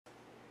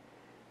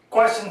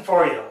question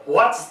for you.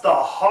 What's the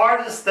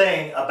hardest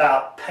thing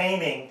about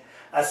painting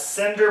a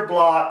cinder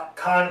block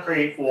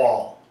concrete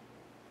wall?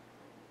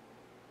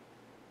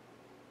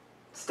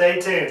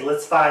 Stay tuned,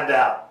 let's find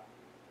out.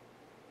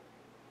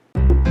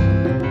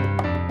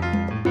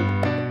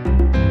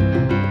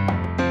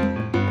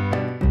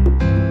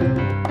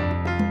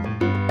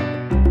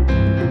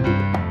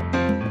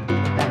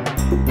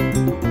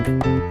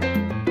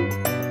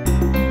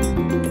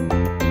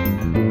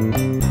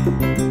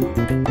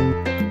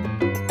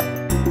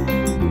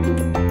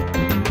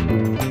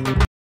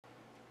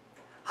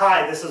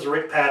 Hi, this is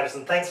Rick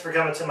Patterson. Thanks for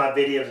coming to my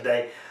video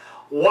today.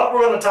 What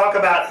we're going to talk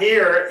about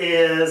here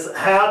is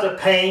how to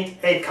paint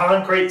a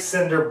concrete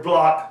cinder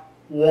block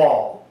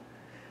wall.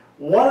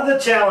 One of the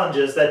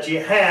challenges that you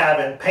have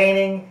in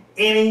painting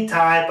any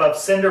type of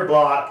cinder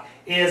block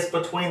is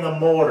between the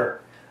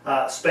mortar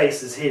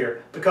spaces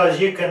here,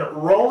 because you can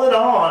roll it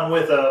on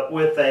with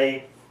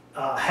a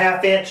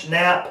half-inch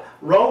nap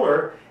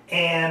roller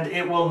and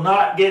it will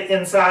not get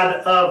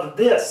inside of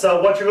this.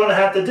 So what you're going to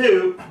have to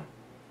do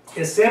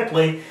is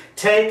simply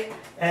take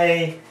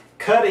a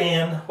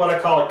cut-in, what I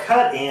call a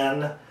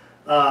cut-in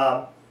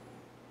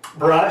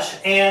brush,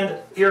 and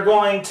you're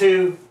going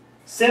to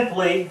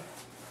simply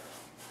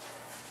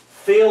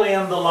fill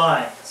in the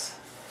lines.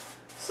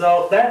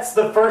 So that's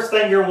the first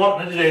thing you're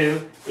wanting to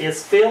do,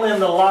 is fill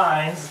in the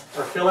lines,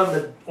 or fill in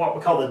the what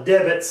we call the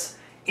divots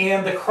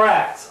and the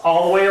cracks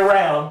all the way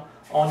around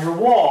on your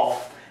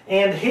wall.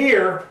 And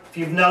here, if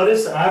you've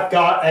noticed, I've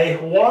got a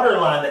water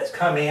line that's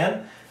come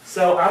in,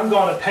 so I'm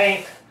going to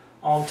paint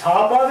on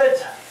top of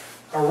it,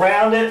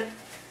 around it,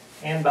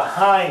 and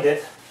behind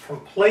it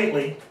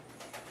completely,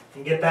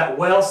 and get that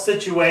well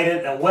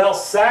situated and well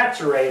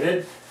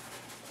saturated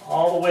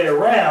all the way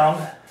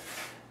around.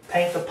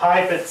 Paint the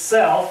pipe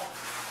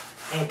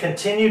itself and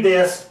continue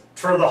this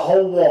for the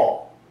whole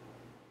wall.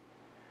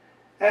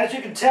 As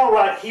you can tell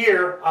right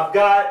here, I've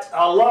got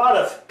a lot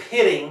of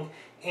pitting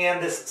in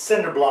this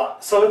cinder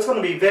block, so it's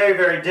going to be very,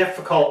 very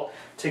difficult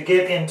to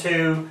get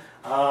into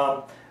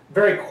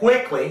very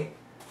quickly.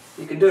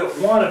 You can do it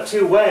one of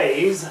two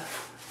ways.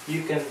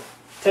 You can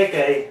take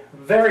a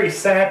very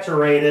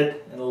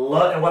saturated and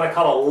what I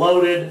call a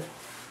loaded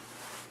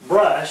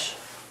brush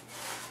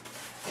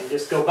and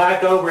just go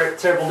back over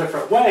it several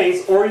different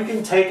ways, or you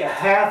can take a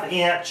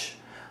half-inch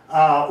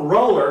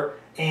roller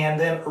and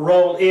then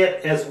roll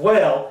it as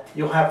well.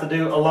 You'll have to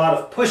do a lot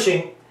of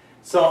pushing,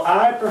 so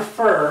I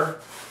prefer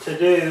to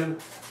do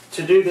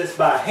this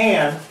by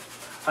hand.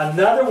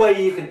 Another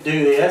way you could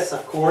do this,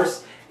 of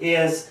course,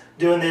 is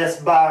doing this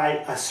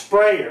by a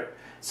sprayer.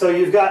 So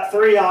you've got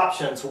three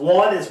options.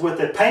 One is with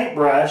a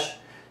paintbrush,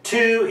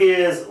 two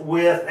is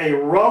with a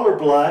roller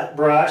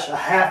brush, a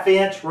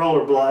half-inch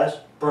roller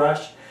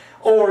brush,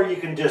 or you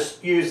can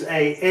just use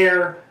a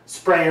air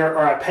sprayer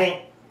or a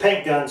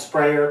paint gun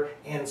sprayer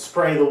and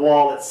spray the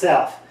wall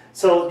itself.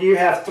 So you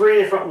have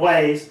three different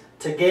ways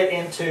to get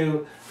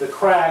into the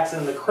cracks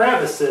and the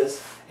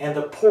crevices and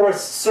the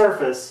porous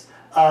surface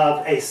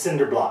of a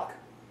cinder block.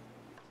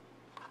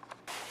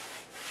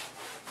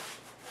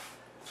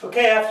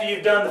 Okay, after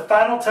you've done the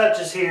final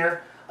touches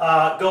here,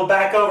 go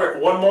back over it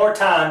one more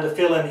time to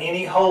fill in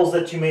any holes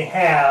that you may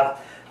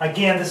have.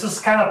 Again, this is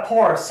kind of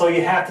porous, so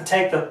you have to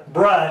take the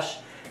brush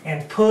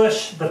and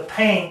push the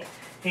paint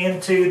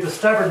into the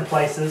stubborn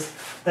places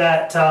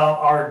that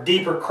are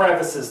deeper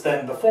crevices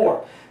than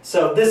before.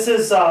 So this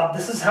is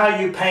how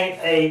you paint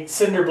a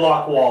cinder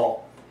block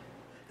wall.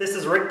 This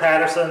is Rick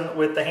Patterson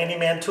with the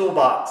Handyman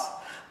Toolbox.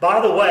 By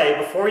the way,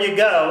 before you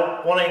go,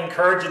 I want to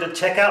encourage you to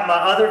check out my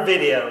other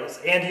videos,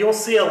 and you'll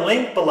see a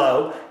link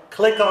below.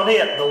 Click on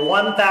it. The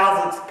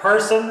 1,000th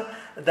person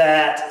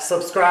that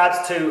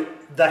subscribes to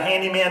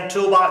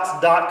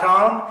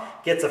thehandymantoolbox.com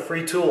gets a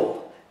free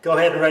tool. Go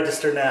ahead and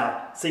register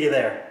now. See you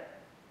there.